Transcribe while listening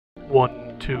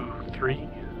1, 2, 3,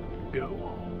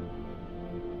 go.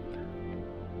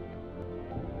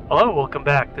 Hello, welcome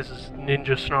back. This is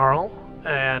Ninja Snarl,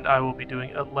 and I will be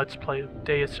doing a Let's Play of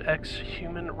Deus Ex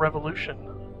Human Revolution.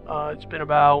 It's been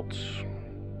about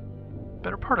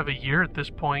better part of a year at this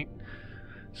point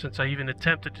since I even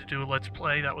attempted to do a Let's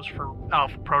Play. That was for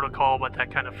Alpha Protocol, but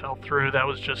that kind of fell through. That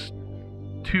was just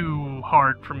too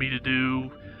hard for me to do.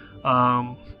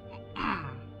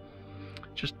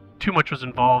 Just too much was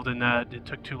involved in that. It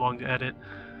took too long to edit.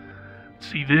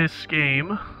 See, this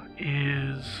game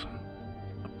is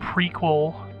a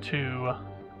prequel to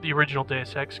the original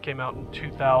Deus Ex. Came out in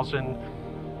 2000.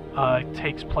 It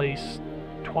takes place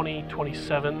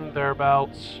 2027,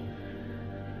 thereabouts.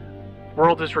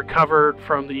 World has recovered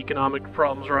from the economic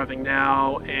problems we're having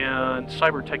now, and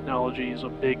cyber technology is a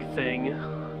big thing.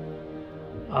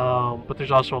 But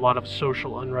there's also a lot of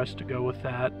social unrest to go with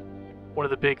that. One of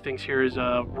the big things here is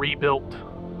a rebuilt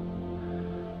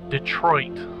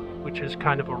Detroit, which is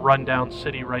kind of a rundown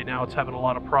city right now. It's having a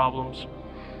lot of problems.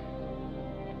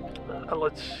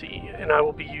 Let's see, and I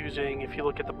will be using, if you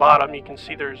look at the bottom, you can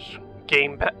see there's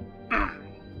gamepad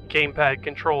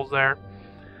controls there.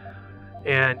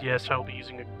 And yes, I will be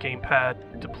using a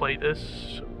gamepad to play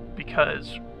this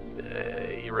because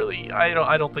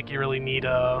I don't think you really need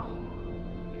a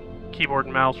keyboard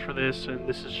and mouse for this, and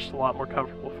this is just a lot more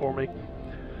comfortable for me.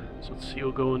 So let's see,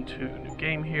 we'll go into new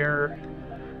game here,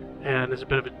 and there's a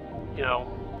bit of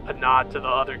a nod to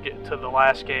the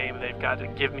last game. They've got to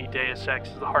give me Deus Ex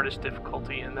as the hardest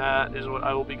difficulty, and that is what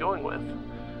I will be going with.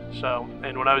 So,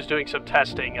 and when I was doing some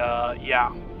testing,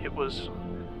 yeah, it was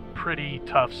pretty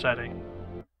tough setting.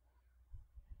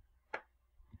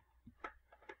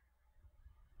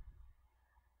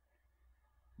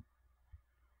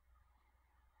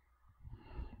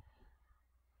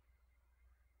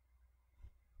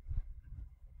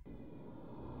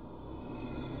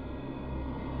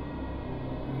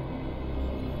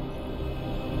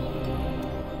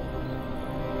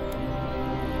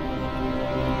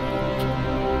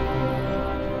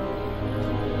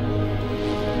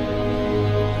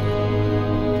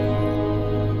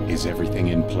 Is everything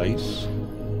in place?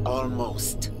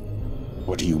 Almost.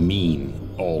 What do you mean,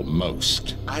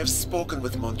 almost? I have spoken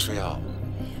with Montreal.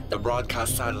 The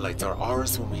broadcast satellites are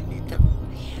ours when we need them.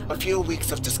 A few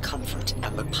weeks of discomfort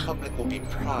and the public will be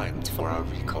primed for our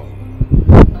recall.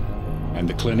 And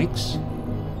the clinics?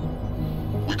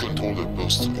 We control their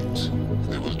postulates.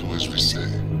 They will do as we say.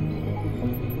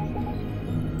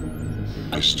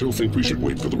 I still think we should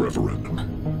wait for the referendum.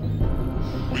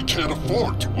 We can't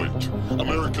afford to wait.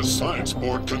 America's Science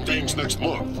Board convenes next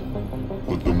month.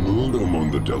 But the mood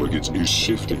among the delegates is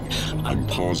shifting. I'm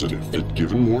positive that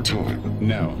given more time...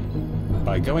 No.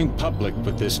 By going public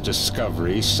with this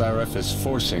discovery, Sarif is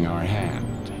forcing our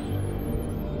hand.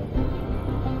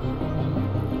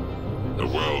 The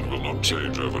world will not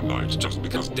change overnight just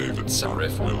because David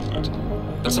Sarif wills it.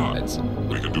 Besides,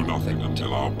 we can do nothing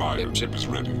until our biochip is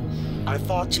ready. I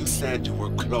thought you said you were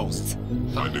close.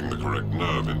 Finding the correct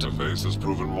nerve interface has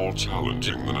proven more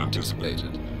challenging than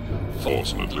anticipated.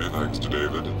 Fortunately, thanks to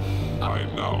David, I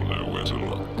now know where to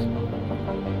look.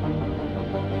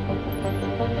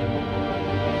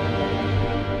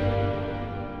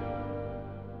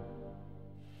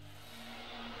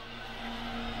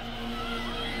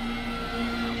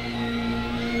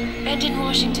 And in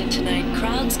Washington tonight,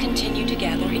 crowds continue to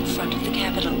gather in front of the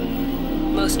Capitol.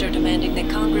 Most are demanding that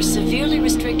Congress severely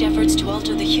restrict efforts to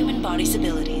alter the human body's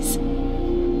abilities.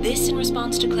 This in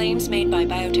response to claims made by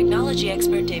biotechnology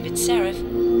expert David Sarif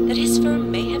that his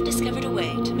firm may have discovered a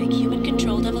way to make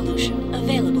human-controlled evolution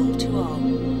available to all.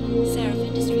 Sarif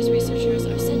Industries researchers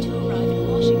are set to arrive in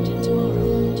Washington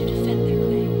tomorrow to defend their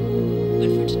claim. But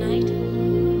for tonight,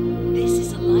 this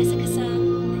is Eliza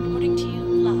Kassan reporting to you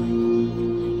live from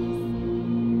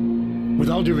Vegas. With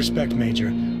all due respect,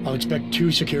 Major, I'll expect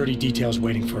 2 security details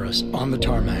waiting for us on the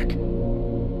tarmac.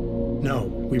 No,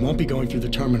 we won't be going through the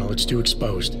terminal. It's too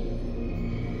exposed.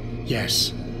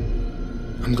 Yes.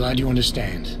 I'm glad you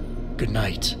understand. Good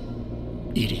night,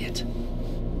 idiot.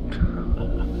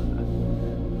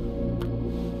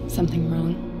 Something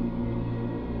wrong?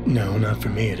 No, not for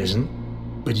me it isn't.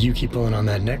 But you keep pulling on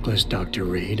that necklace, Dr.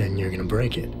 Reed, and you're gonna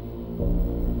break it.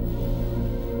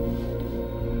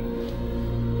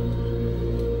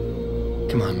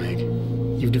 Come on, Meg.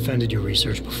 You've defended your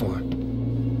research before.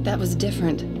 That was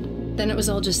different. Then it was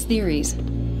all just theories.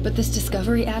 But this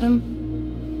discovery, Adam,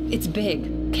 it's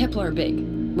big. Kepler big.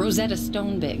 Rosetta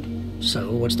Stone big.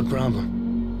 So, what's the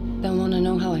problem? They'll want to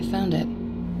know how I found it.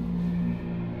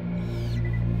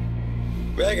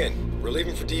 Megan, we're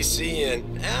leaving for DC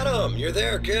and... Adam, you're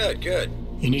there. Good, good.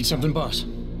 You need something, boss?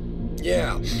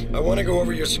 Yeah, I want to go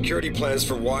over your security plans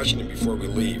for Washington before we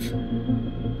leave.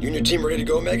 You and your team ready to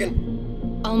go,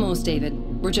 Megan? Almost, David.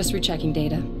 We're just rechecking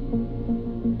data.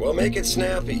 Well, make it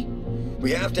snappy.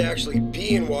 We have to actually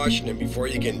be in Washington before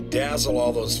you can dazzle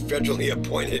all those federally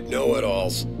appointed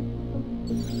know-it-alls.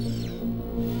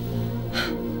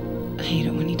 I hate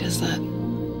it when he does that.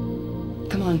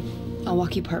 Come on, I'll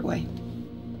walk you part way.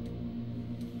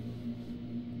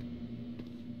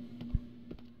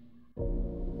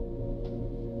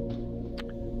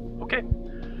 Okay.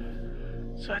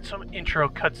 So that's some intro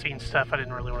cutscene stuff. I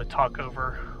didn't really want to talk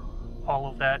over all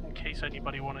of that in case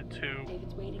anybody wanted to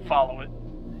follow it.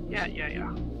 Yeah,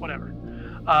 whatever.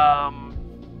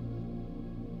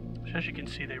 So as you can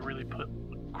see, they really put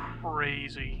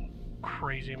crazy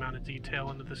amount of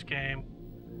detail into this game.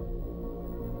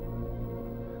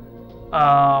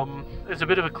 There's a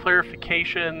bit of a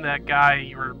clarification. That guy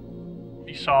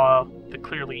you saw, the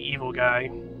clearly evil guy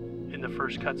in the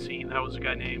first cutscene, that was a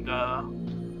guy named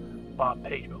Bob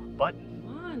Page. Oh, button.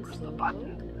 Where's the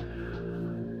button?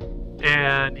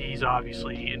 And he's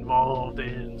obviously involved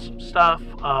in some stuff.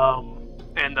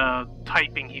 And the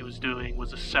typing he was doing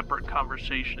was a separate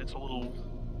conversation. It's a little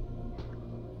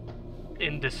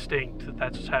indistinct that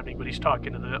that's what's happening, but he's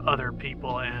talking to the other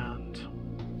people and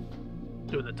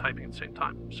doing the typing at the same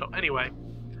time. So anyway,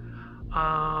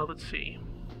 let's see.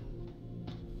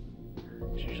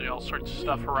 There's usually all sorts of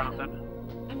stuff around it.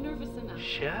 I'm nervous enough.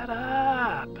 Shut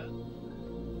up.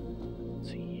 Let's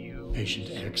see you.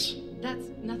 Patient X. That's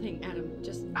nothing, Adam.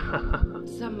 Just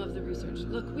some of the research.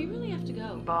 Look, we really have to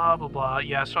go. Blah, blah, blah.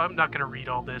 Yeah, so I'm not going to read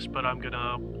all this, but I'm going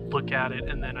to look at it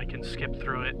and then I can skip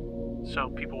through it.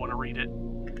 So people want to read it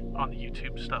on the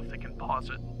YouTube stuff, they can pause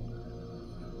it.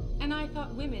 And I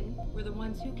thought women were the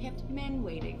ones who kept men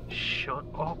waiting. Shut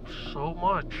up so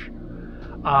much.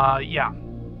 Yeah.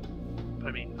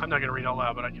 I mean, I'm not going to read it out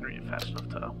loud, but I can read it fast enough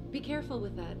to... Be careful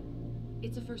with that.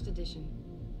 It's a first edition.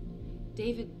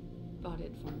 David bought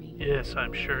it for me. Yes,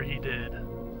 I'm sure he did.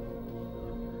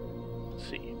 Let's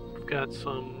see. We've got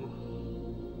some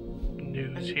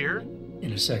news here.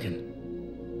 In a second.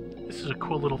 This is a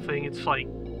cool little thing. It's like,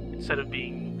 instead of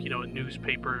being, you know, a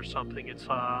newspaper or something, it's,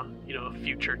 you know, a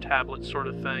future tablet sort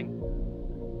of thing.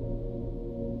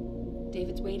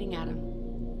 David's waiting at him.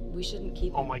 We shouldn't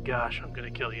keep him. Oh my gosh, I'm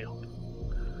gonna kill you.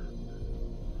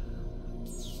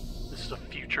 This is a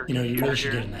future You know, you computer really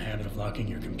should here. get in the habit of locking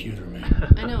your computer,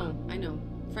 man. I know.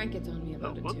 Frank gets on me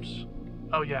about it Whoops. too.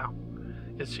 Oh yeah.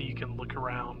 Yeah, so you can look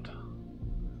around.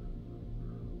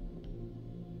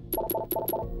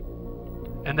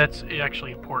 And that's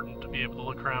actually important to be able to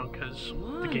look around because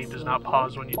the game does not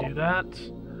pause when you do that.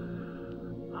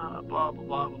 Blah, blah,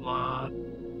 blah, blah.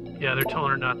 Yeah, they're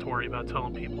telling her not to worry about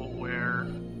telling people where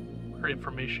her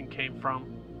information came from.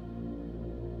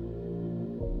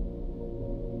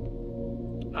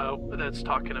 Oh, that's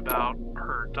talking about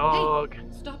her dog. Hey,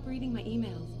 stop reading my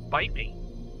emails. Bite me.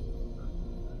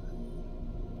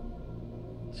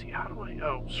 Let's see, how do I...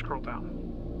 Oh, scroll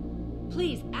down.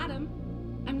 Please, Adam.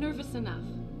 I'm nervous enough.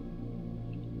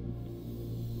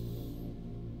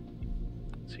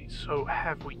 Let's see, so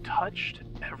have we touched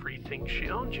everything she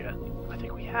owns yet? I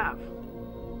think we have.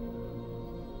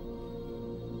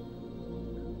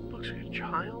 Looks like a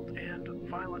child and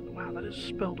violent. Wow, that is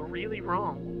spelled really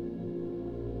wrong.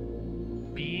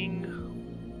 Being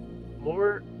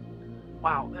more...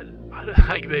 Wow, that,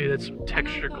 maybe that's some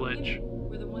texture glitch.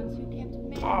 We're the ones who kept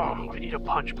men Oh, waiting. I need a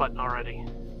punch button already.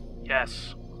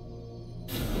 Yes.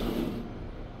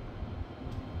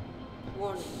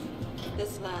 Warning.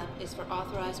 This lab is for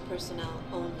authorized personnel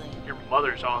only. Your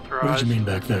mother's authorized. What did you mean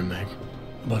back there, Meg?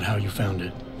 About how you found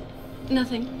it?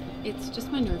 Nothing. It's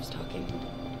just my nerves talking.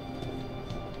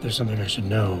 There's something I should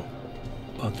know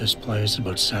about this place,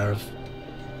 about Sarif.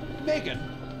 Megan!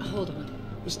 Hold on.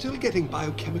 We're still getting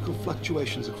biochemical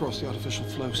fluctuations across the artificial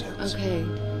flow cells. Okay.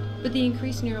 But the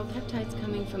increased neural peptides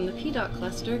coming from the PDOT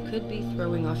cluster could be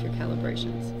throwing off your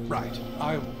calibrations. Right.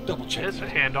 I'll double check. It's a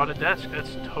hand on a desk.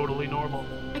 That's totally normal.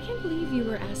 I can't believe you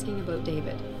were asking about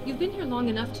David. You've been here long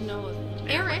enough to know of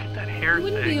Eric. Look at that hair You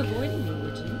wouldn't be thing. avoiding me,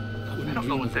 would you? I don't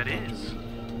know what that is.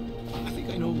 I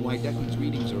think I know why Declan's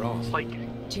readings are off. It's like,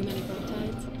 Too many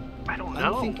peptides? I don't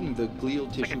know. I'm thinking the glial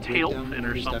like tissue a tail breakdown fin or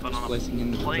induced something after on a splicing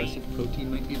in the plane. recessive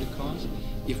protein might be the cause.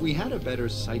 If we had a better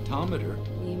cytometer...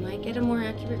 We might get a more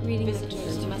accurate reading of the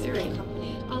Visitors must be theory.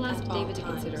 accompanied I'll ask at all David to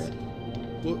times. consider it.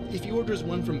 Well, if he orders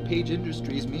one from Page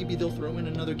Industries, maybe they'll throw in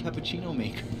another cappuccino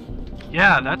maker.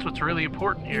 Yeah, that's what's really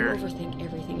important You here. overthink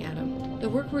everything, Adam. The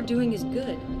work we're doing is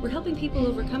good. We're helping people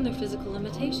overcome their physical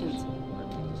limitations.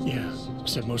 Yeah,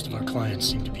 except most of our clients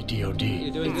seem to be DOD.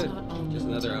 You're doing It's good. not all Just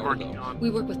another hour Working ago. on We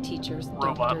work with teachers,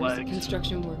 robot doctors, legs.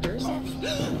 construction workers.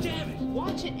 Damn it!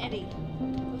 Watch it, Eddie.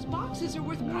 Those boxes are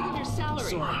worth more than your salary.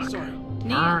 Sorry.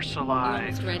 Neo, Verse you Alive.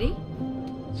 almost ready?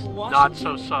 Not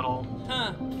so subtle.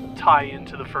 Huh. Tie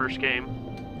into the first game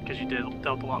because you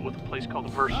dealt a lot with a place called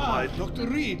the Verse Alive. Dr.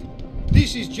 Reed,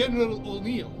 this is General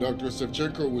O'Neill. Dr.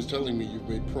 Sevchenko was telling me you've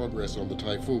made progress on the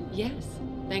Typhoon. Yes,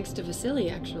 thanks to Vasily,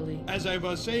 actually. As I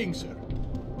was saying, sir,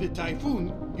 the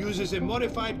Typhoon uses a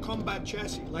modified combat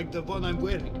chassis like the one I'm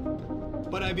wearing.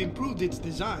 But I've improved its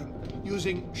design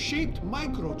using shaped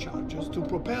microchargers to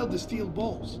propel the steel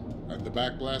balls. And the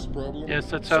backblast problem? Yes,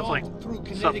 that sounds like Solved through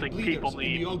kinetic something bleeders people in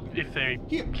the need augment. if they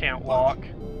Here, can't watch. walk.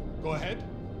 Go ahead.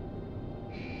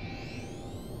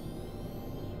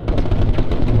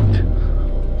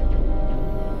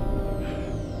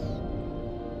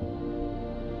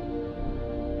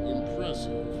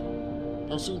 Impressive.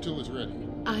 How soon till it's ready?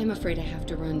 I'm afraid I have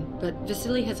to run, but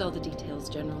Vasily has all the details,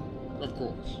 General. Of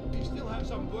course. We still have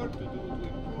some work to do to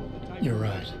improve the Typhoon. You're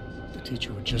right. The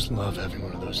teacher would just love having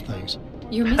one of those things.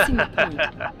 You're missing the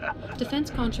point. Defense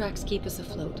contracts keep us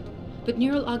afloat, but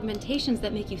neural augmentations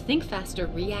that make you think faster,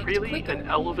 react Really? quicker. An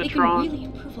They Elevatron? can really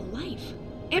improve a life.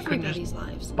 You couldn't Everybody's just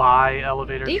lives. buy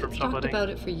elevators David's from talked somebody. about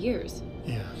it for years.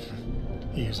 Yeah,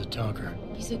 he is a talker.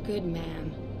 He's a good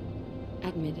man.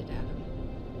 Admit it, Adam.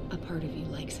 A part of you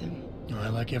likes him. I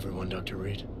like everyone, Dr.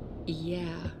 Reed.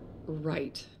 Yeah,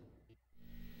 right.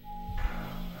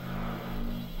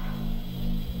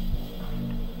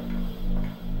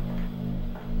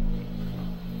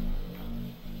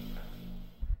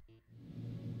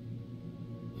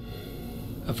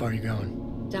 How far are you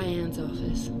going? Diane's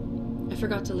office. I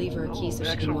forgot to leave her a key so she can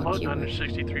Excellent walk button you under in.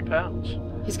 63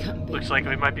 pounds. He's gotten big. Looks like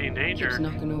we might be in danger. Keeps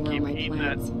knocking over Keep all my eating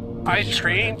plants. that ice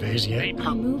cream. vase yet? Made I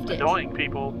from moved it. annoying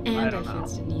people. I And I don't know.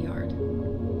 fenced in the yard.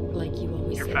 Like you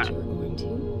always You're said fat. you were going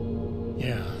to.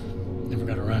 Yeah, never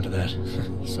got around to that.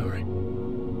 Sorry.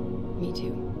 Me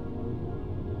too.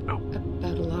 Oh.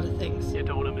 About a lot of things. You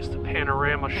don't want to miss the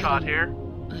panorama shot here.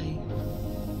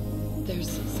 There's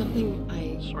something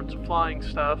Sorts of flying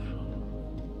stuff.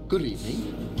 Good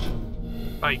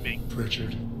evening. Bite me.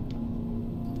 Pritchard.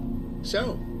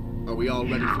 So, are we all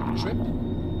ready for the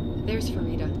trip? There's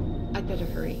Farida. I'd better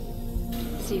hurry.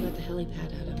 See you at the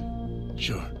helipad, Adam.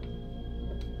 Sure.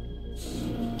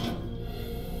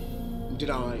 Did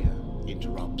I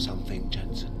interrupt something,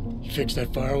 Jensen? You fixed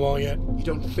that firewall yet? You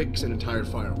don't fix an entire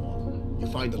firewall. You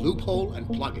find the loophole and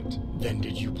plug it. Then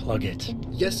did you plug it?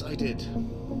 Yes, I did.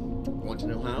 Want to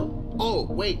know how? Oh,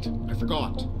 wait, I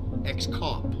forgot.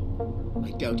 Ex-cop.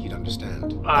 I doubt you'd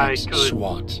understand. I could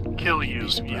SWAT. kill you,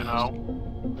 you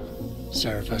know.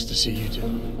 Seraph has to see you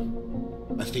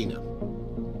too. Athena.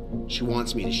 She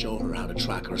wants me to show her how to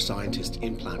track her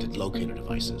scientist-implanted locator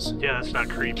devices. Yeah, that's not In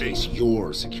creepy. case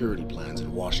your security plans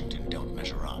in Washington don't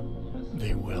measure up.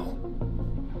 They will.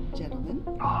 Gentlemen.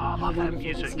 Oh, I love that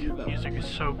music. Music is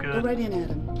so Go good. right in,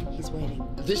 Adam. He's waiting.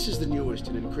 This is the newest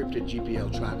in encrypted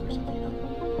GPL trackers, Athena.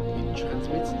 It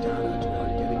transmits data to our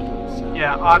dedicated server.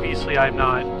 Yeah, obviously I'm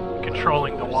not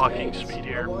controlling the walking speed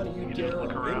here. Why do You you can just dare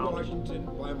look in around. Washington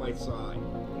by my side?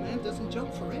 The man doesn't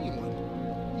jump for anyone.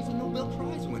 He's a Nobel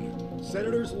Prize winner.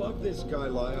 Senators love this guy,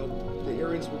 Lyle. The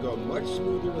hearings will go much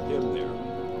smoother with him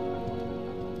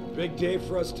there. Big day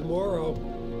for us tomorrow.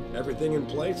 Everything in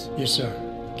place? Yes, sir.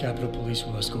 Capitol Police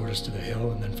will escort us to the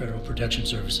Hill, and then Federal Protection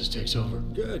Services takes over.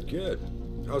 Good, good.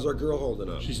 How's our girl holding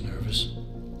up? She's nervous.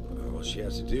 All she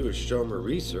has to do is show him her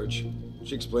research.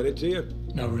 She explain it to you?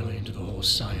 Not really into the whole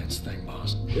science thing,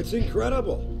 boss. It's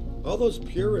incredible. All those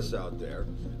purists out there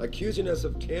accusing us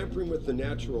of tampering with the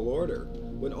natural order,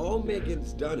 when all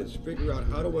Megan's done is figure out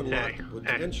how to unlock the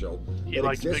potential he that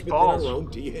likes exists big within balls. our own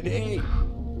DNA.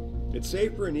 It's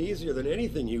safer and easier than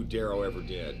anything you, Darrow, ever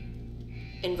did.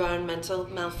 Environmental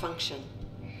malfunction.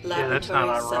 Yeah, that's not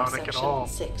Laboratory ironic at all.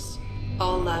 subsection 6.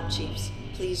 All lab chiefs,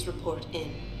 please report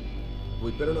in.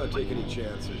 We better not take any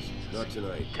chances. Not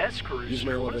tonight. Test Use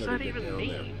my cruiser? What does elevator that to get even down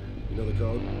there. mean? You know the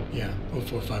code? Yeah,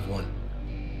 0451.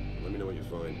 Let me know what you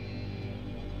find.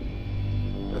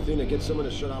 Athena, get someone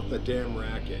to shut off that damn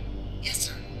racket. Yes,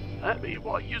 sir. Let me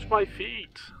use my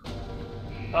feet.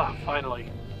 Ah, finally.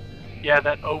 Yeah,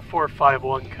 that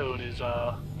 0451 code is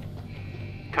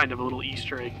kind of a little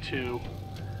Easter egg too.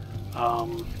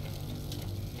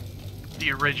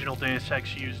 The original Deus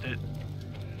Ex used it,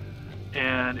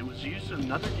 and it was used in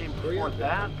another game before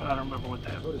that, but I don't remember what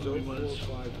that Code is movie was.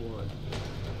 0451.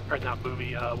 Or not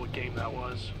movie, what game that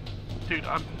was. Dude,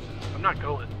 I'm not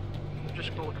going. I'm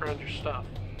just gonna look around your stuff.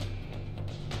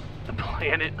 The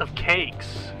planet of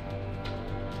cakes.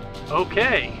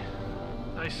 Okay.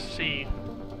 Nice to see.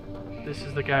 This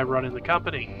is the guy running the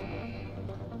company.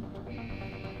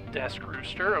 Desk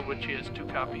Rooster, of which he has 2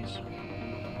 copies.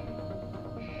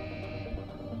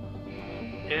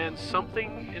 And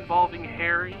something involving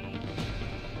Harry.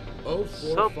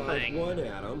 0451,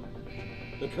 Adam.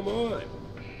 Now, come on.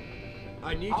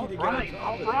 I need you to get on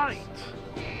top of this.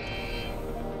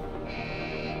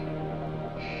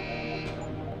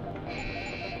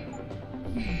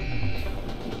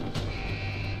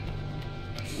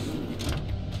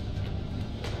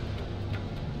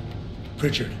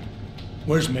 Pritchard,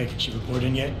 where's Megan? She report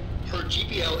in yet? Her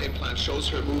GPL implant shows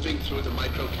her moving through the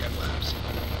micro-chem labs.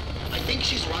 I think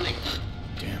she's running.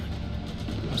 Damn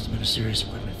it. Must have been a serious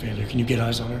equipment failure. Can you get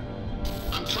eyes on her?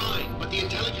 I'm trying, but the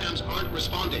intellicams aren't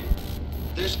responding.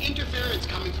 There's interference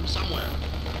coming from somewhere.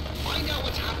 Find out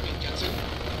what's happening, Jensen.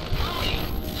 Hurry!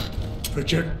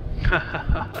 Pritchard?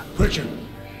 Pritchard!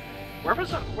 Where was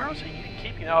he even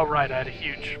keeping? Oh, right, I had a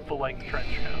huge full-length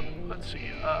trench coat. Let's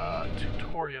see,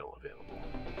 tutorial available.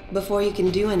 Before you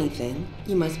can do anything,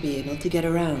 you must be able to get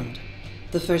around.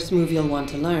 The first move you'll want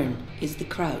to learn is the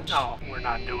crouch. No, we're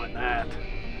not doing that.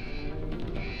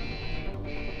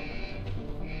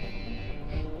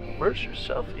 Immerse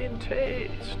yourself in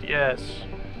taste. Yes.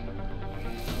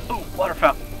 Oh, water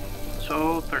fountain.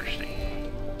 So thirsty.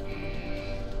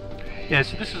 Yeah,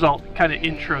 so this is all kind of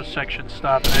intro section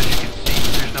stuff, and as you can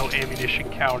see, there's no ammunition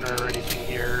counter or anything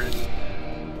here. And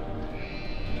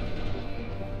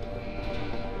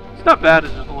it's not bad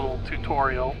as a little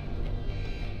tutorial.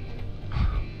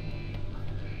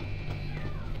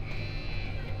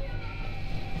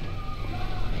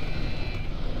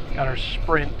 Got our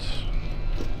sprint,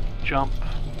 jump.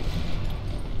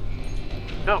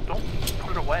 No, don't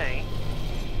put it away.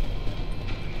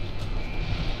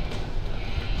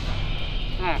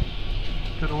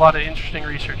 Did a lot of interesting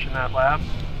research in that lab.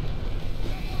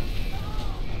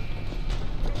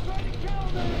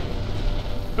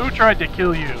 Who tried to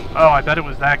kill you? Oh, I bet it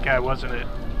was that guy, wasn't it?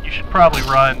 You should probably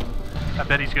run. I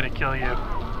bet he's gonna kill you.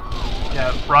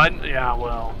 Yeah, run? Yeah,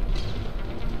 well.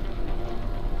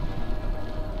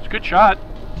 It's a good shot.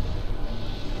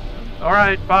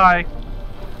 Alright, bye.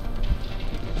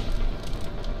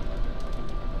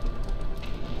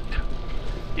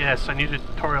 Yes, I need a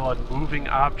tutorial on moving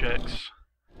objects.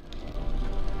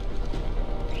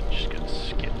 Just gonna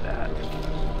skip that.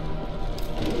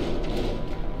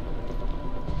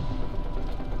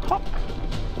 Hop.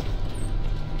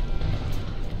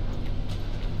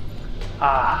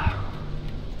 Ah.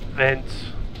 Vents.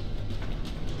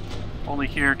 Only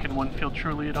here can one feel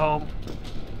truly at home.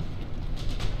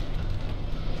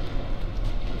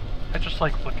 I just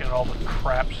like looking at all the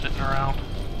crap sitting around.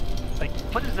 Like,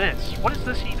 what is this? What does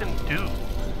this even do?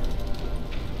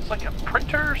 It's like a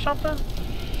printer or something?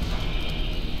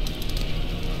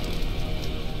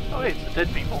 Oh, hey, it's the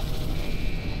dead people.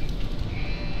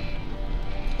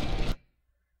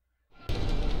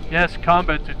 Yes,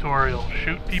 combat tutorial.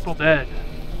 Shoot people dead.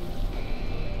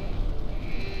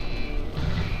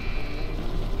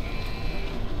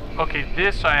 Okay,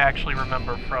 this I actually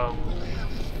remember from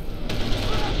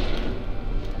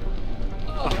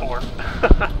before.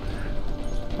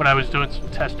 When I was doing some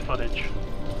test footage.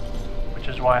 Which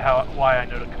is why I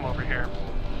know to come over here.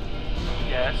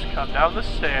 Yes, come down the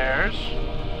stairs.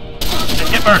 And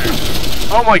get murdered.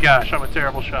 Oh my gosh, I'm a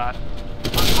terrible shot.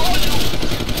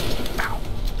 Ow.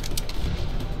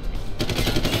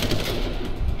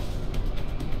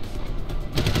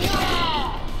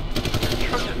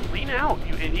 Trying to lean out,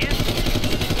 you idiot.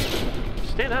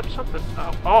 Stand up, something.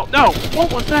 Oh, no!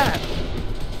 What was that?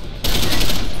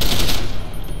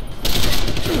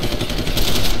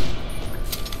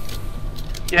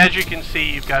 Yeah, as you can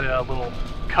see, you've got a little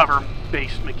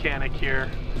cover-based mechanic here.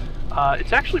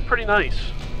 It's actually pretty nice.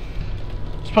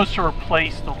 It's supposed to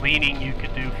replace the leaning you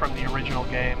could do from the original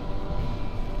game.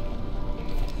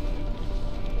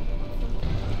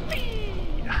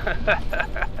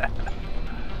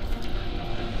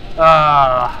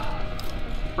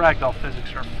 Ragdoll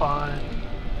physics are fun.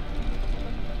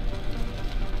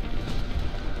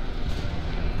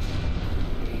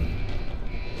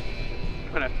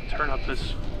 I'm gonna have to turn up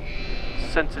this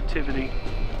sensitivity.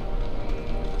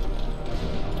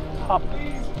 Hop.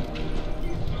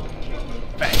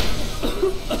 Bang.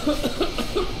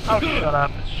 Oh, shut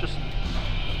up. It's just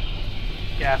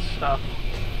gas stuff.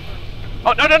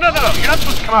 Oh, no, no, no, no, no. You're not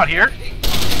supposed to come out here.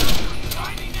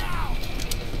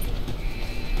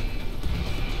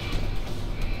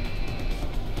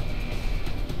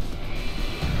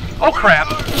 Oh, crap.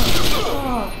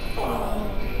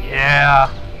 Yeah.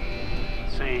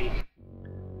 See.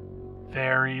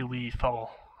 Very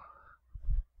lethal.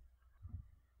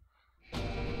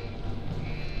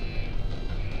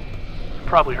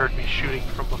 probably heard me shooting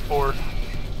from before.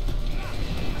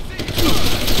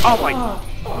 Oh my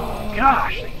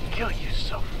gosh, they kill you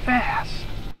so fast.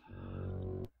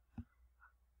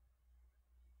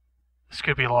 This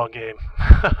could be a long game.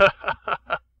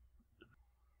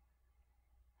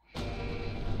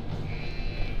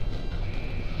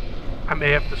 I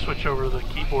may have to switch over to the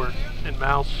keyboard and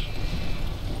mouse.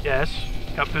 Yes,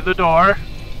 come through the door.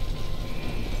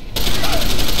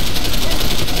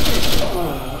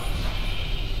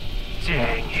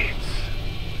 Dang it.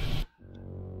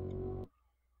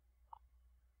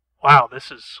 Wow,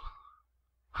 this is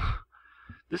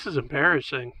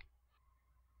embarrassing.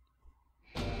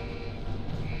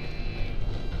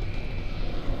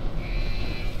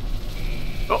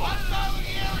 Oh.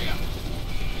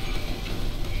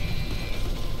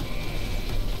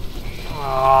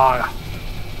 Ah.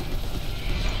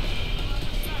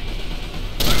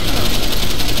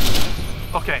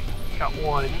 Okay, got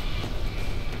one.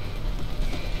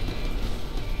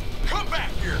 Come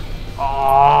back here.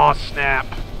 Oh, snap.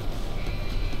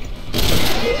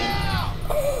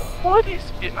 What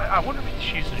is it? I wonder if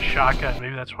he's using a shotgun.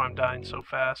 Maybe that's why I'm dying so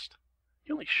fast.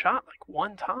 He only shot like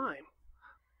one time.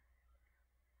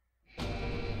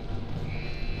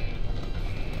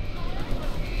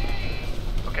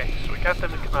 Okay, so we got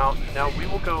them to come out, and now we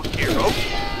will go here.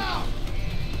 Oh.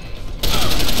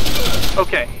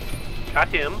 Okay, got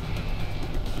him.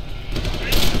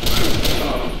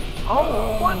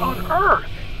 Oh, what on earth?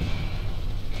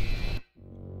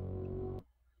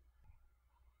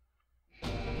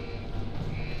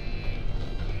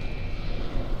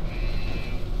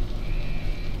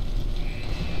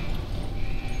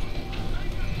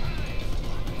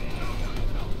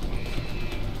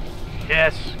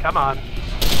 Yes, come on.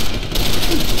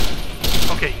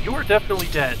 Okay, you are definitely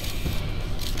dead.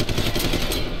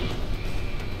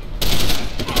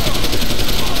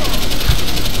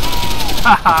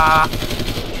 Haha!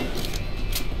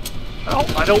 Oh,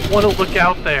 I don't want to look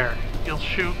out there. You'll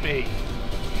shoot me.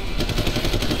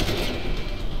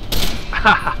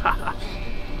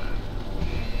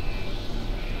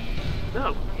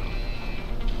 No.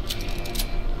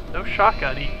 No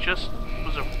shotgun, he just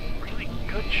was a really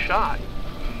good shot.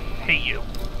 Hate you.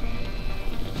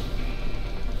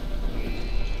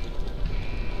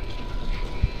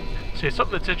 See,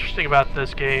 something that's interesting about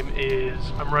this game is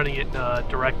I'm running it in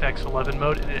DirectX 11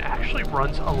 mode, and it actually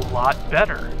runs a lot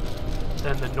better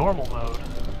than the normal mode.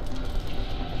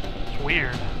 It's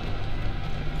weird.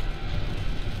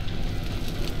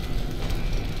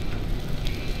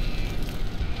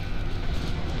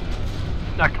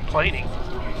 Not complaining.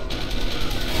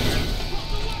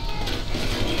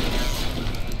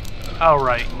 Oh,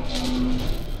 right.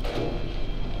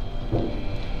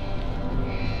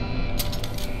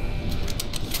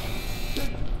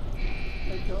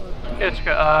 It's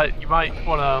you might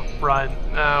want to run,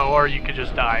 or you could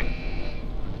just die.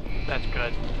 That's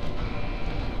good.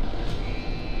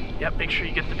 Yep, make sure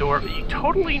you get the door. You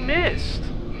totally missed!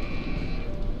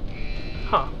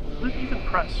 Huh, what did you even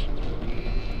press?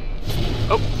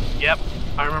 Oh, yep,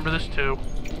 I remember this too.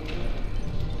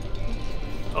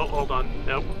 Oh, hold on.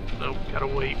 Nope, nope, gotta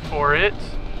wait for it.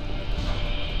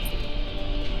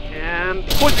 And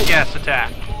poison gas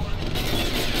attack.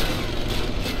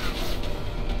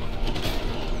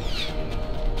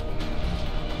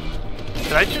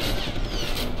 Did I just...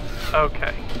 Okay.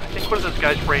 I think one of those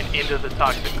guys ran into the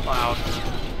toxic cloud.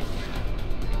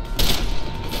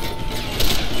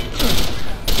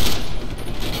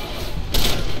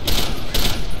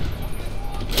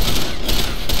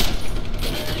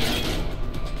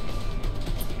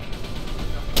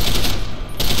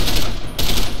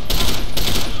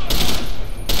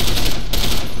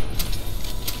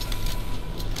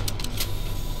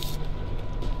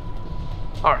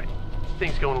 Alright.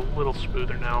 Things going a little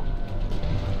smoother now.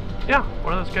 Yeah,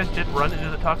 one of those guys did run into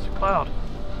the toxic cloud.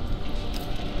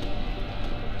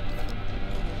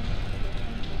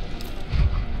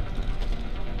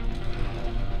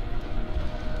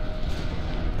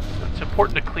 It's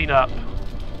important to clean up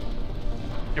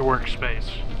your workspace.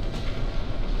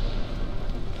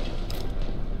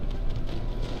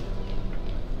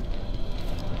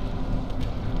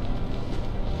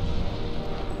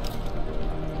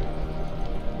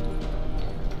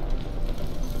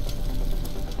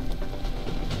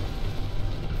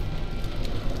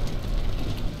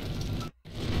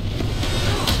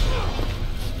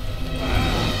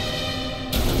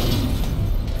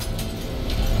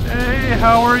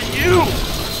 How are you?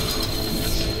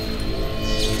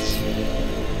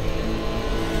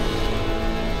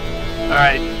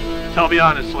 Alright, tell me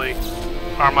honestly,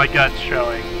 are my guts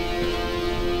showing?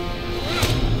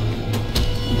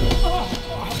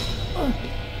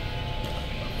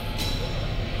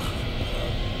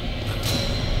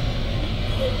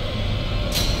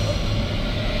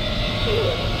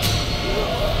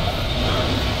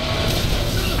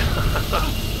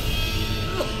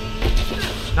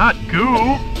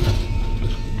 you!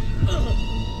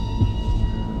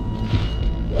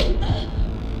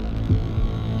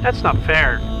 That's not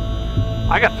fair.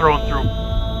 I got thrown through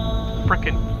a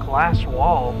frickin' glass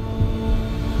wall.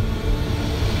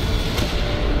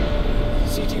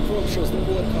 CT probe shows the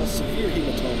bullet caused severe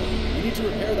hematoma. We need to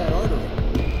repair that artery.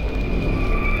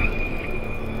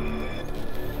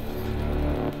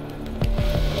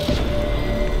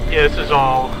 Yeah, this is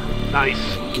all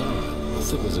nice. God, how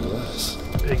thick was the glass?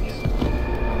 Big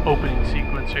opening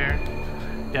sequence here.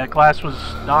 Yeah, glass was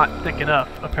not thick enough,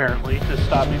 apparently, to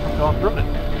stop me from going through it.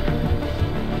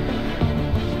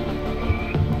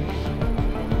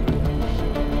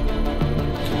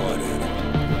 Come on,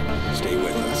 Anna. Stay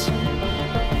with us.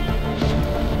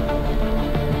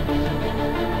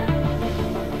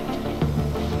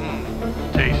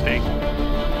 Tasty.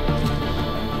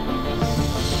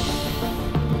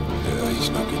 Yeah, he's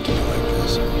not going to like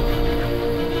this.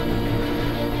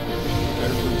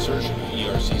 Prepare for insertion of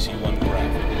ERCC-1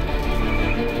 graft.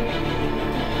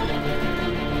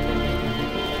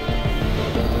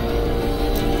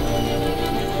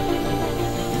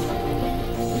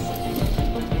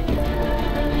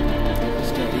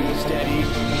 Steady.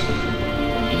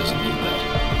 He doesn't need that.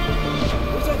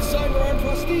 Where's that sidearm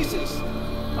prosthesis?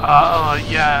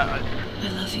 Yeah. I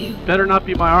love you. Better not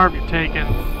be my arm you're taking.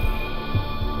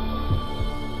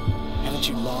 Haven't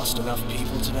you lost enough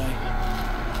people today?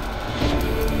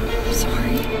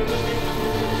 Sorry.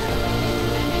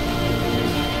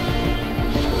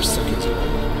 We're seconds away.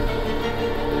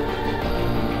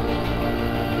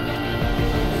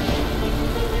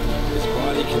 His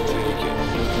body can take it.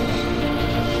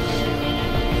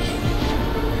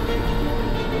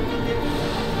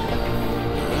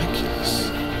 Miraculous.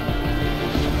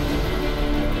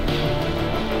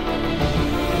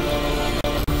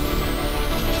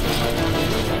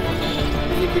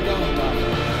 Where we going, Doc?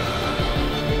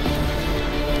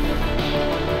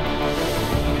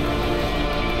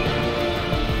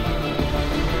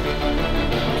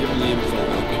 Give him the info,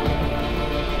 Luke.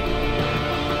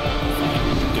 Fine.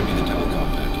 Give me the telecom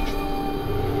package.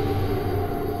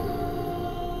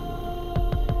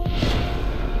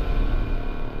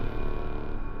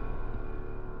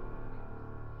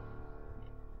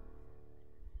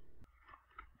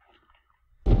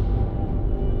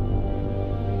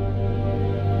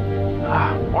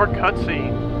 More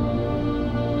cutscene.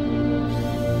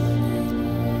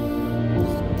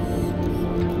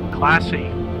 Classy.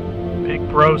 Big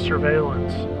bro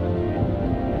surveillance.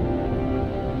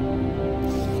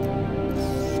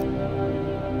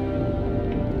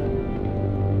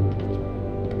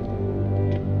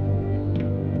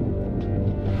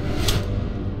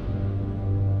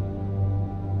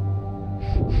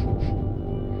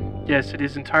 Yes, it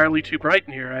is entirely too bright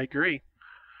in here, I agree.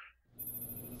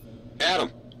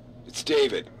 Adam, it's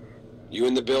David. You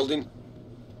in the building?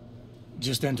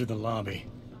 Just enter the lobby.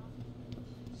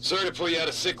 Sorry to pull you out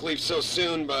of sick leave so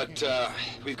soon, but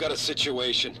we've got a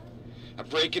situation. A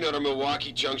break-in at our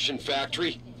Milwaukee Junction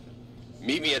factory.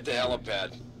 Meet me at the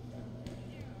helipad.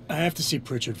 I have to see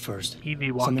Pritchard first.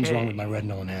 Milwaukee. Something's wrong with my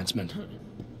retinal enhancement.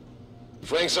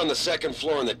 Frank's on the second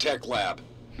floor in the tech lab.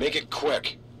 Make it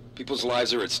quick. People's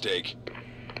lives are at stake.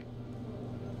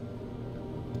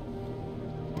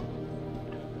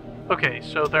 Okay,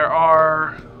 so there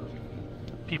are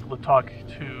people to talk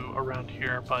to around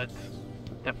here, but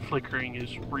that flickering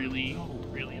is really,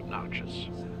 really obnoxious.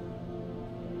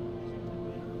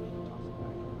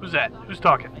 Who's that? Who's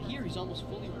talking? I hear he's almost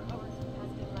fully recovered.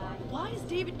 Why is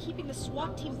David keeping the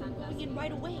SWAT team from moving in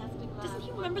right away? Doesn't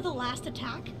he remember the last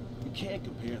attack? You can't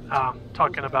compare the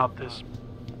Talking about this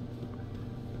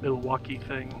Milwaukee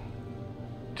thing.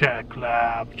 Tech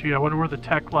lab. Gee, I wonder where the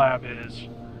tech lab is.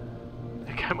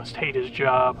 That guy must hate his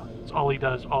job. It's all he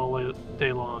does all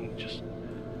day long. Just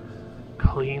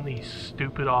clean these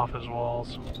stupid office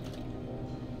walls.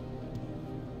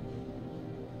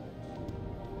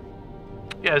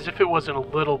 Yeah, as if it wasn't a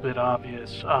little bit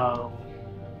obvious.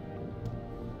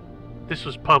 This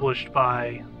was published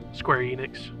by Square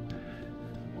Enix.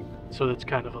 So that's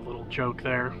kind of a little joke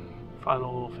there.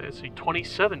 Final Fantasy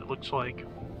 27, it looks like.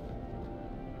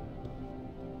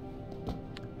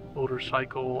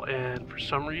 Motorcycle, and for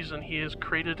some reason he has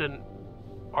created an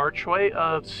archway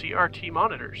of CRT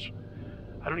monitors.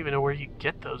 I don't even know where you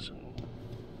get those in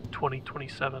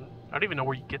 2027. I don't even know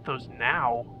where you get those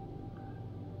now.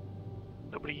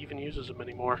 Nobody even uses them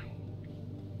anymore.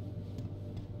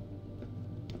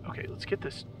 Okay, let's get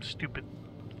this stupid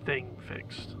thing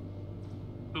fixed.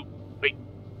 Ooh, wait.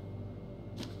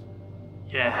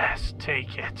 Yes,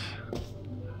 take it.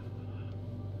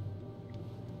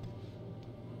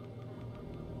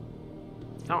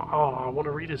 No, oh, I want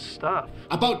to read his stuff.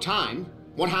 About time.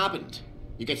 What happened?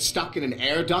 You get stuck in an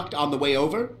air duct on the way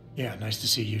over? Yeah, nice to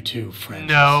see you too, friend.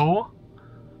 No.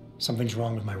 Something's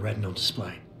wrong with my retinal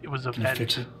display. It was a Can you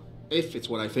fix it? If it's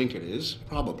what I think it is,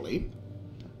 probably.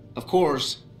 Of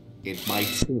course, it might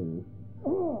sting.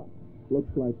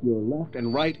 Looks like your left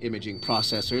and right imaging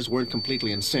processors weren't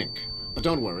completely in sync. But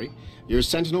don't worry, your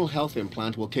Sentinel health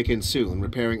implant will kick in soon,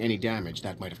 repairing any damage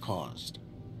that might have caused.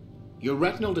 Your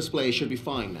retinal display should be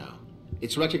fine now.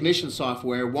 Its recognition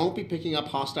software won't be picking up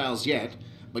hostiles yet,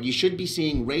 but you should be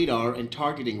seeing radar and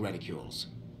targeting reticules.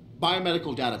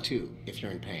 Biomedical data too, if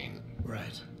you're in pain.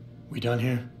 Right. We done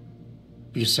here?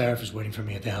 Because Sarif is waiting for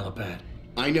me at the helipad.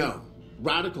 I know.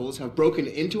 Radicals have broken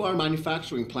into our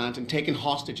manufacturing plant and taken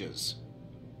hostages.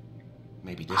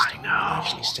 Maybe this time we'll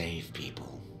actually save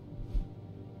people.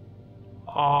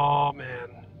 Oh, man.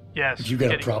 Yes. If you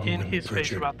got a problem with me, his face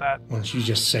Pritchard, about that. why don't you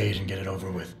just say it and get it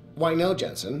over with? Why no,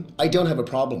 Jensen? I don't have a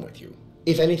problem with you.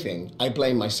 If anything, I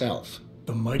blame myself.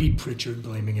 The mighty Pritchard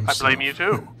blaming himself. I blame you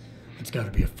too. It's got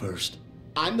to be a first.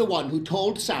 I'm the one who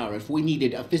told Sarif we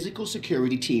needed a physical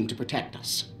security team to protect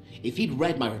us. If he'd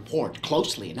read my report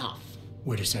closely enough.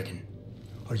 Wait a second.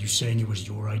 Are you saying it was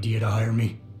your idea to hire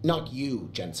me? Not you,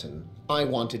 Jensen. I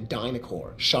wanted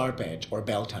Dynacore, Sharp Edge, or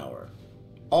Bell Tower.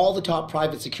 All the top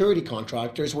private security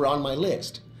contractors were on my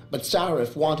list, but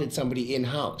Sarif wanted somebody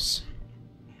in-house.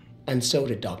 And so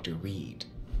did Dr. Reed.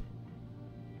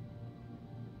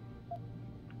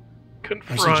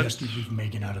 I suggest you leave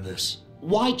Megan out of this.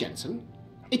 Why, Jensen?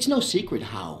 It's no secret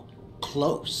how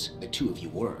close the two of you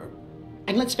were.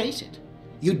 And let's face it,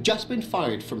 you'd just been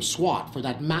fired from SWAT for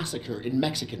that massacre in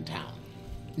Mexican Town.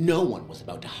 No one was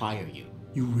about to hire you.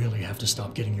 You really have to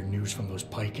stop getting your news from those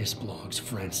Picus blogs,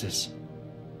 Francis.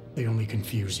 They only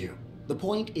confuse you. The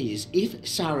point is, if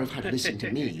Sarif had listened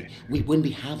to me, we wouldn't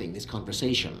be having this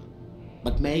conversation.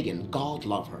 But Megan, God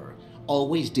love her,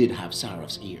 always did have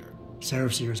Sarif's ear.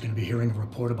 Sarif's ear is going to be hearing a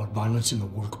report about violence in the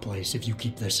workplace if you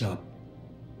keep this up.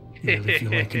 You really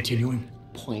feel like continuing?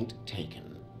 Point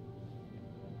taken.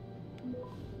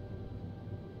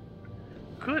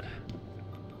 Good.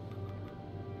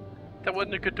 That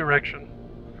wasn't a good direction.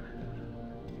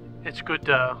 It's good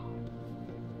to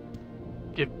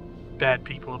give bad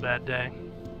people a bad day.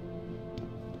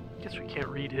 Guess we can't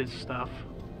read his stuff.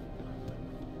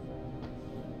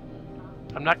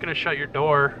 I'm not gonna shut your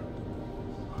door.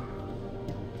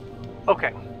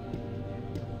 Okay.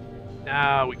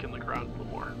 Now we can look around a little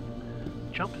more.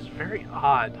 Jump is very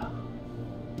odd.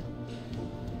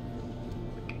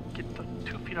 Get the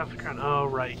 2 feet off the ground. Oh,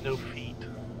 right, no feet.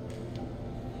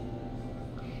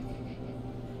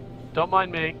 Don't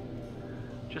mind me.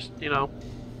 Just, you know,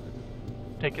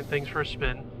 taking things for a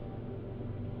spin.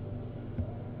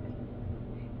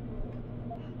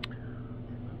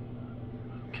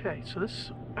 Okay, so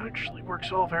this actually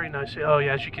works all very nicely. Oh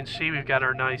yeah, as you can see, we've got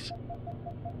our nice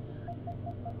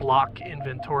block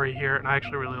inventory here, and I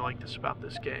actually really like this about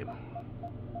this game.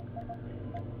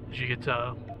 As you get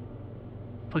to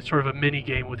play sort of a mini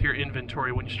game with your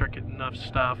inventory when you start getting enough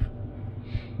stuff.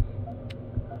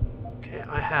 Okay,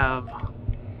 I have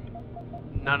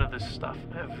none of this stuff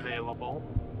available.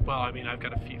 Well, I mean, I've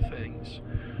got a few things.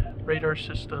 Radar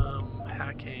system,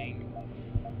 hacking.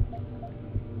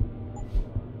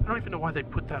 I don't even know why they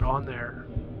put that on there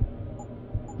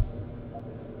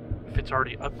if it's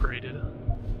already upgraded.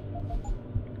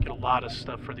 Get a lot of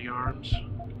stuff for the arms.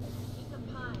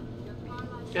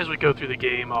 As we go through the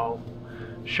game, I'll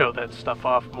show that stuff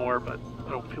off more, but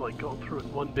I don't feel like going through it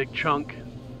in one big chunk.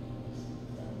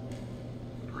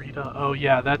 Rita, oh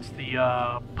yeah, that's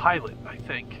the pilot, I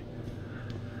think,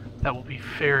 that will be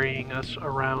ferrying us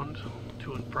around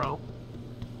to and fro.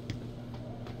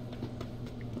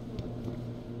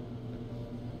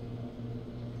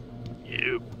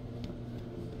 You.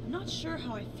 I'm not sure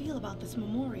how I feel about this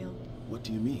memorial. What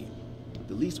do you mean?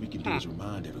 The least we can do is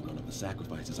remind everyone of the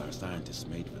sacrifices our scientists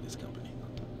made for this company.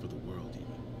 For the world,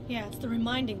 even. Yeah, it's the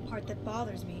reminding part that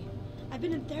bothers me. I've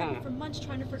been in therapy for months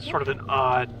trying to forget. Sort of an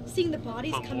odd seeing the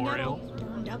bodies coming out all memorial.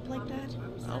 burned up like that.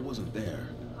 I wasn't there,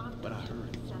 but I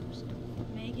heard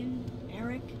it. Megan,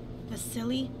 Eric,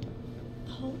 Vasily,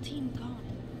 the whole team gone.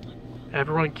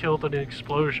 Everyone killed in an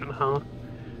explosion, huh?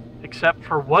 Except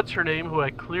for what's-her-name, who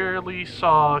I clearly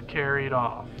saw carried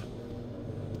off.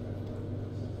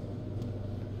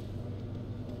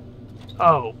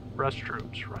 Oh,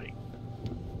 restrooms, right.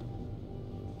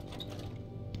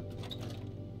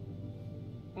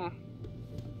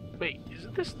 Wait,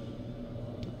 isn't this...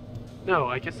 No,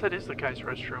 I guess that is the guy's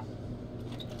restroom.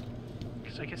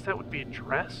 Because I guess that would be a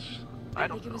dress? I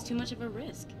don't think it was too much of a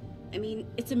risk. I mean,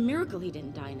 it's a miracle he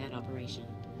didn't die in that operation.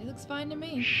 It looks fine to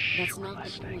me. That's not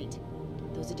the point.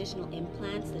 Those additional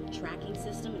implants, the tracking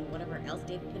system, and whatever else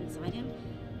David put inside him,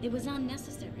 it was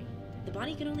unnecessary. The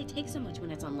body can only take so much when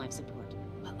it's on life support.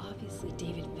 Well, obviously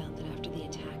David felt that after the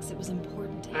attacks, it was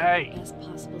important to have Hey. the best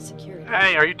possible security.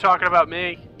 Hey, are you talking about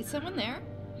me? Is someone there?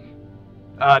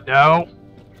 No.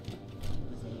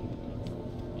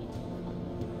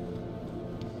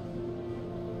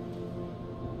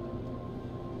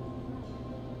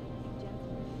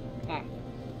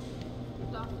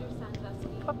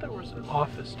 I thought there was an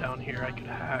office down here I could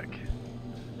hack.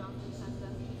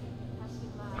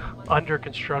 Under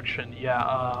construction,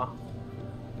 yeah,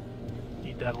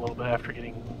 need that a little bit after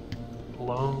getting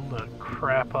blown the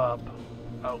crap up.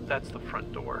 Oh, that's the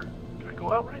front door. Can I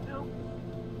go out right now?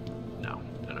 No,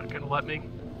 they're not gonna let me.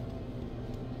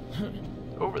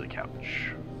 Over the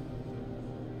couch.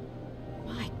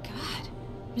 My God,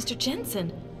 Mr.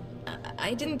 Jensen,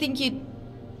 I didn't think you'd...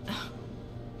 Oh,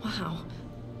 wow.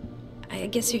 I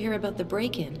guess you hear about the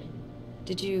break-in.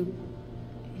 Did you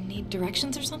need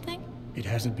directions or something? It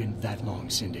hasn't been that long,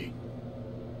 Cindy.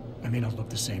 I may not look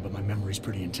the same, but my memory's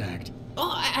pretty intact.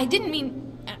 Oh, I didn't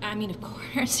mean... I mean, of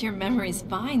course, your memory's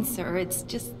fine, sir. It's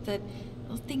just that,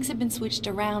 well, things have been switched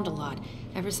around a lot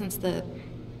ever since the...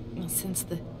 well, since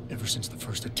the... Ever since the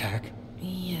first attack?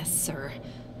 Yes, sir.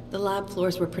 The lab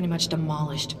floors were pretty much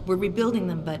demolished. We're rebuilding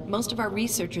them, but most of our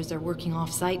researchers are working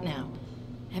off-site now.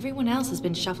 Everyone else has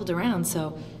been shuffled around,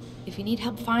 so if you need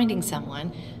help finding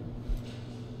someone...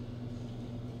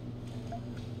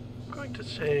 I'm going to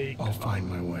say... I'll find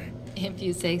my way. If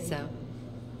you say so.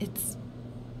 It's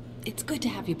good to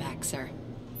have you back, sir.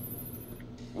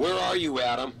 Where are you,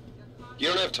 Adam? You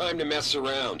don't have time to mess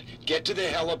around. Get to the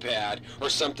helipad, or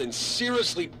something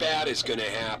seriously bad is gonna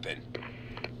happen.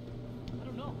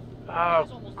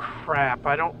 Oh, crap.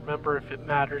 I don't remember if it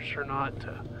matters or not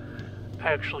to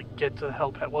actually get to the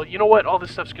helipad. Well, you know what? All this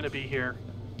stuff's gonna be here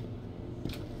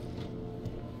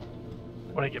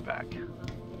when I get back.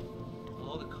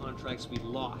 All the contracts we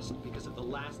lost because of the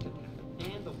last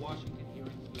attack and the Washington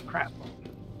hearings. Crap.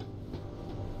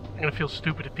 I'm gonna feel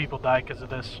stupid if people die because of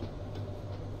this.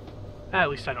 At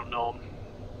least I don't know them.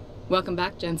 Welcome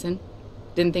back, Jensen.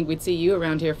 Didn't think we'd see you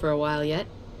around here for a while yet.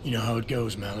 You know how it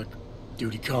goes, Malik.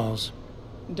 Duty calls.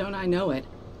 Don't I know it?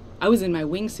 I was in my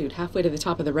wingsuit halfway to the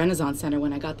top of the Renaissance Center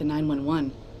when I got the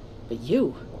 911. But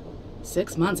you...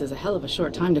 6 months is a hell of a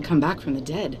short time to come back from the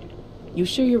dead. You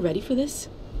sure you're ready for this?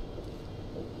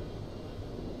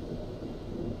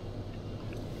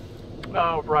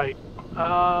 Oh, right.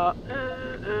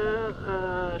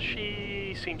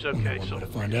 She seems okay, so to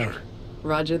find out.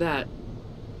 Roger that.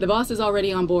 The boss is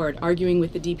already on board, arguing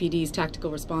with the DPD's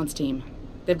tactical response team.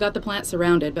 They've got the plant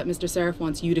surrounded, but Mr. Seraph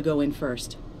wants you to go in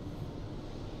first.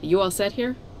 You all set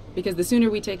here? Because the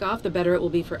sooner we take off, the better it will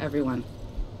be for everyone.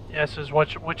 Yes,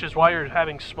 which is why you're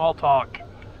having small talk.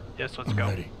 Yes, let's go.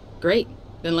 Ready. Great.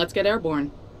 Then let's get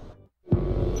airborne.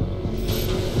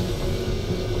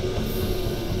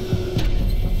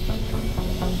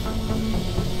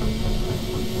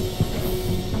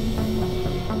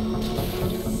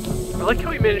 I like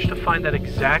how we managed to find that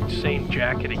exact same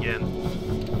jacket again.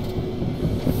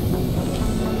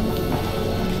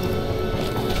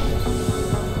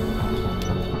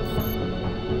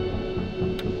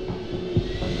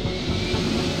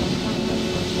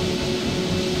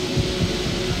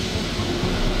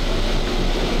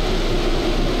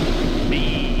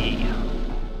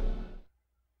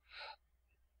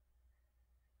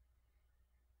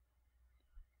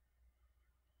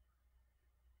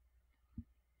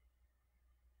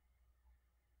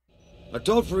 I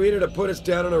told Farida to put us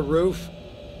down on a roof.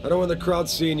 I don't want the crowd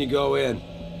seeing you go in.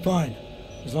 Fine.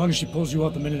 As long as she pulls you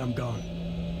out the minute I'm gone.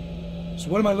 So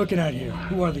what am I looking at here?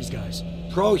 Who are these guys?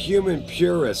 Pro-human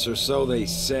purists, or so they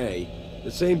say.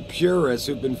 The same purists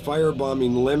who've been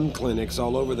firebombing limb clinics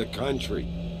all over the country.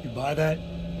 You buy that?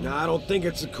 No, I don't think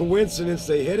it's a coincidence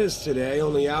they hit us today,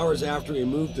 only hours after we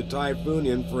moved the Typhoon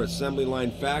in for assembly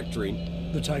line factory.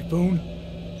 The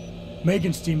Typhoon?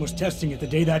 Megan's team was testing it the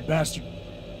day that bastard...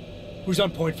 Who's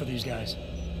on point for these guys?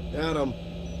 Adam,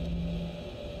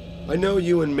 I know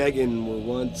you and Megan were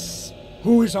once...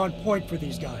 Who is on point for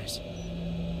these guys?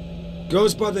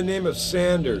 Goes by the name of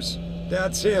Sanders.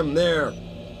 That's him, there.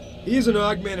 He's an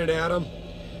augmented, Adam.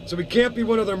 So he can't be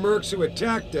one of the mercs who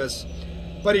attacked us,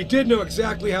 but he did know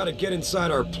exactly how to get inside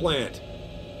our plant.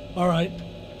 All right.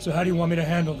 So how do you want me to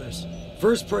handle this?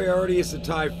 First priority is the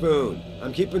Typhoon.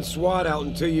 I'm keeping SWAT out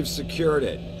until you've secured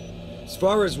it. As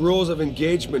far as rules of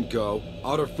engagement go,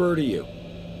 I'll defer to you.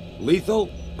 Lethal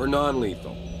or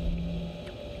non-lethal?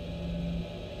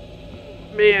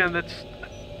 Man, that's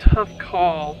a tough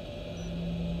call.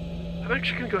 I I'm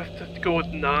actually gonna have to go with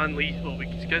non-lethal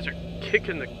because these guys are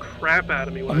kicking the crap out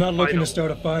of me when I'm not looking them. to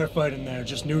start a firefight in there,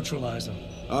 just neutralize them.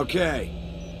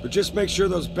 Okay, but just make sure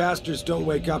those bastards don't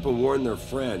wake up and warn their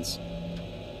friends.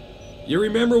 You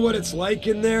remember what it's like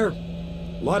in there?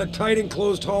 A lot of tight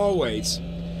enclosed hallways,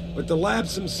 but the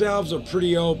labs themselves are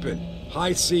pretty open,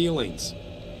 high ceilings.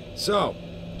 So,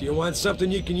 do you want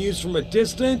something you can use from a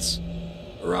distance,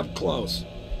 or up close?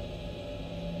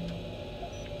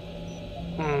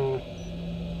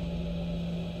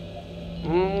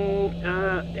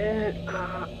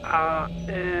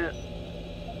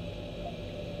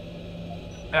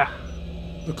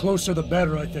 The closer the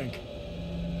better, I think.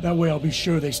 That way I'll be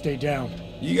sure they stay down.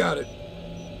 You got it.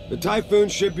 The Typhoon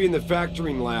should be in the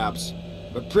factoring labs,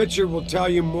 but Pritchard will tell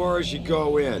you more as you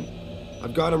go in.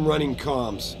 I've got him running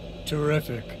comms.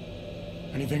 Terrific.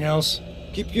 Anything else?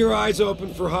 Keep your eyes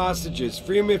open for hostages.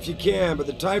 Free them if you can, but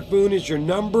the Typhoon is your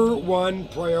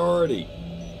 #1 priority.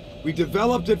 We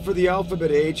developed it for the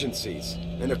Alphabet agencies,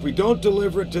 and if we don't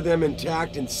deliver it to them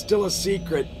intact and still a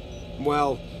secret,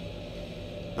 well,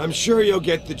 I'm sure you'll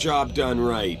get the job done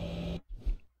right.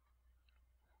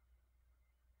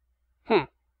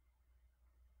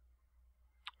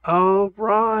 All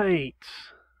right.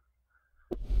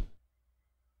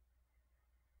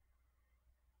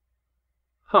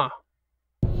 Huh.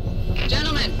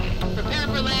 Gentlemen, prepare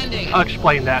for landing. I'll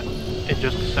explain that in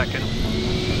just a second.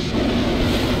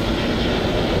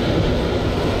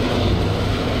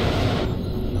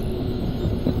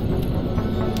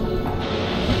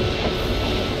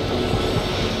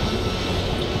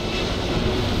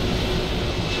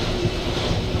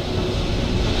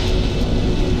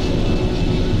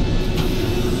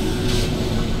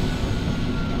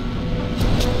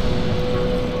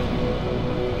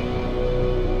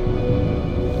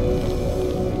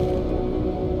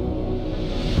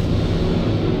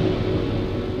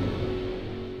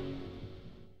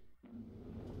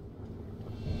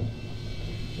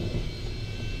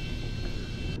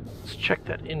 Check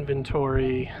that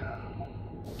inventory.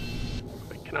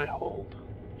 Wait, can I hold?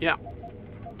 Yeah.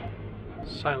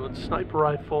 Silent sniper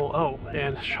rifle. Oh,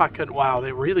 and shotgun. Wow,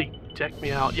 they really decked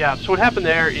me out. Yeah, so what happened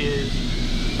there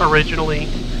is originally,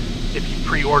 if you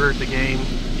pre-ordered the game,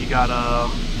 you got a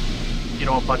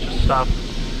bunch of stuff.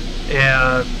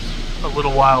 And a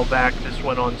little while back, this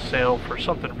went on sale for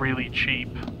something really cheap.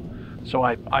 So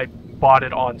I bought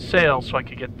it on sale so I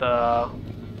could get the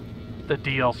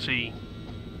DLC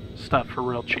stuff for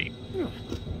real cheap.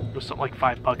 It was something like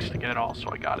 $5 to get it all, so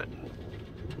I got it.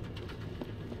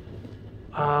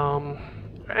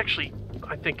 Actually,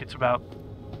 I think it's about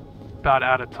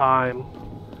out of time.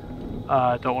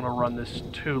 I don't want to run this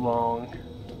too long,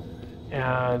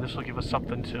 and this will give us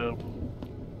something to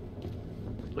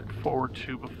look forward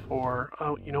to before.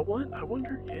 Oh, you know what? I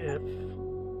wonder if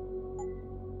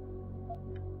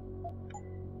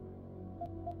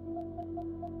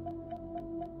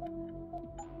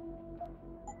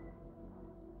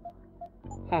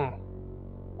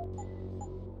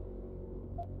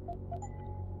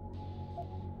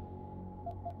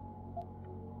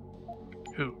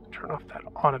Ooh, turn off that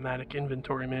automatic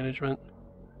inventory management.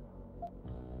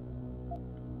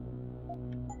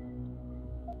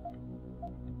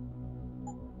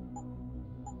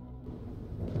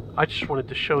 I just wanted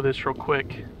to show this real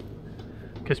quick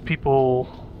because people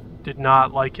did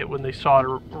not like it when they saw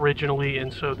it originally,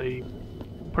 and so they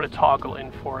put a toggle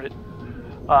in for it.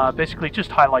 Basically, it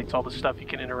just highlights all the stuff you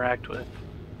can interact with.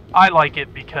 I like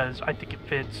it because I think it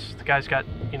fits. The guy's got,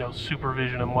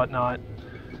 supervision and whatnot,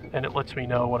 and it lets me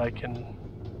know what I can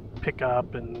pick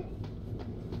up and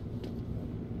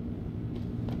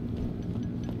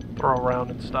throw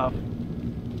around and stuff.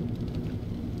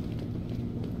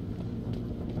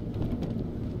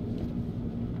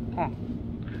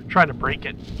 Trying to break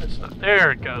it. It's not.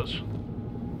 There it goes.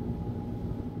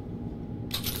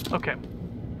 Okay.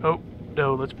 Oh,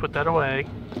 no, let's put that away.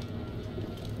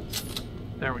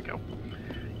 There we go.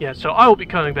 Yeah, so I will be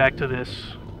coming back to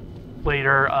this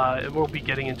later. We'll be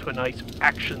getting into a nice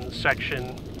action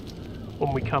section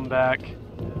when we come back.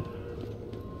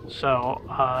 So,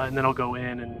 and then I'll go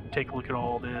in and take a look at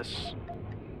all this.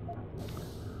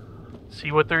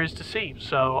 See what there is to see.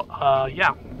 So,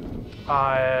 yeah.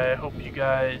 I hope you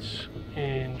guys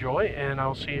enjoy, and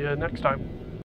I'll see you next time.